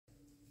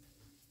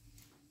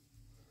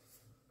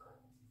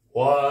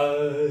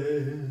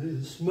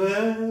Wise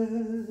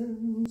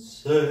men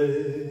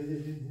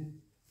say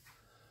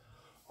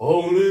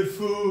only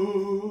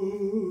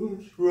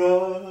fools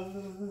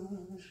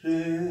rush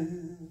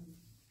in,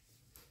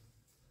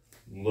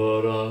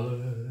 but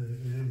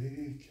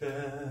I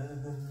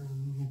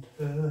can't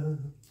help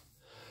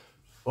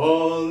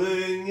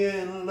falling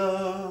in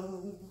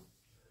love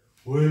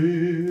with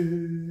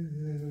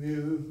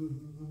you.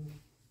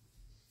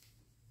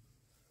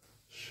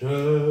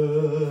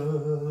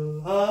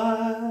 Shall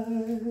I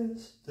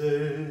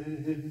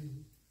stay?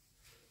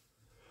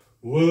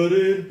 Would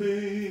it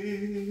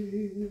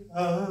be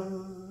a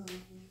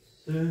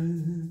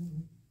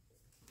sin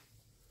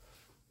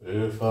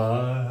if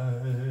I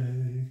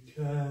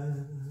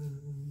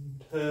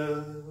can't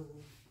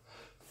help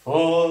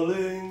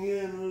falling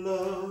in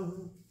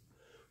love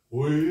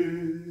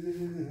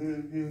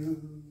with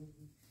you?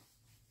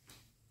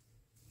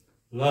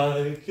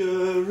 Like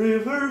a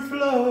river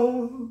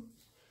flows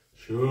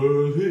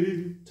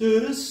surely to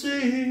the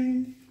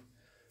sea,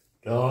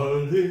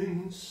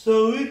 darling,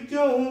 so it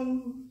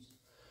goes.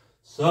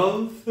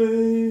 Some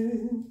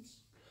things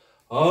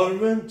are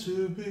meant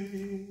to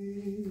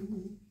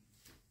be.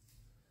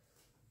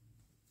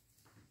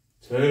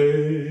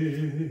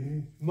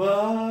 Take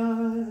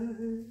my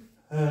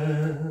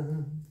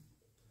hand,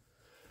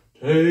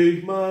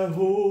 take my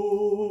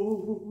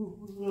whole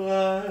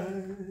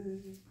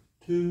life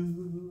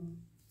too,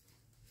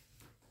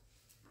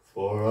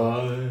 for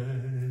I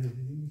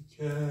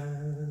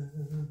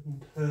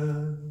can't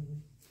help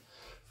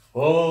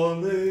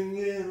falling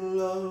in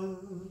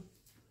love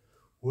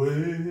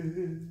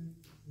with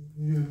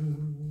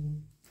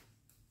you.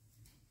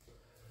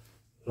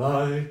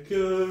 Like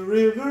a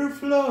river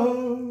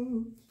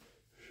flows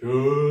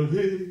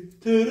surely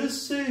to the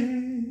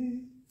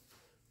sea,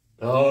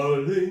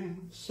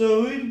 darling,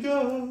 so it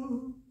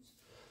goes.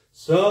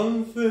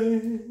 Some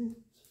things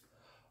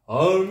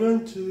are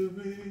meant to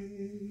be.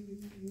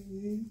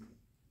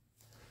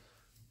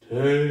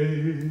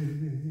 Take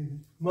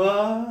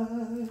my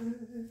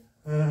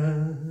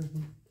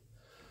hand,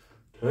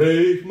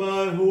 take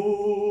my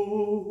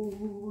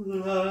whole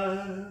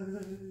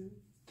life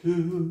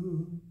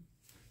too,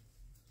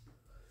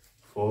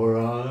 for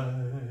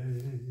I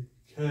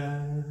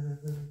can't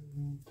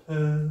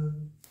help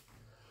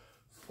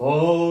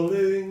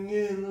falling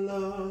in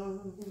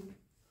love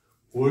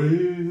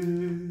with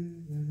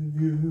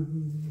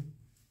you,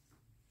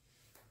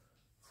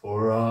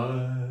 for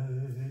I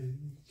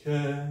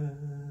can't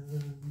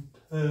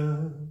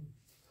help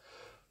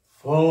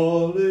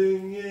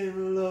falling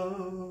in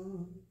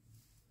love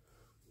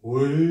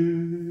with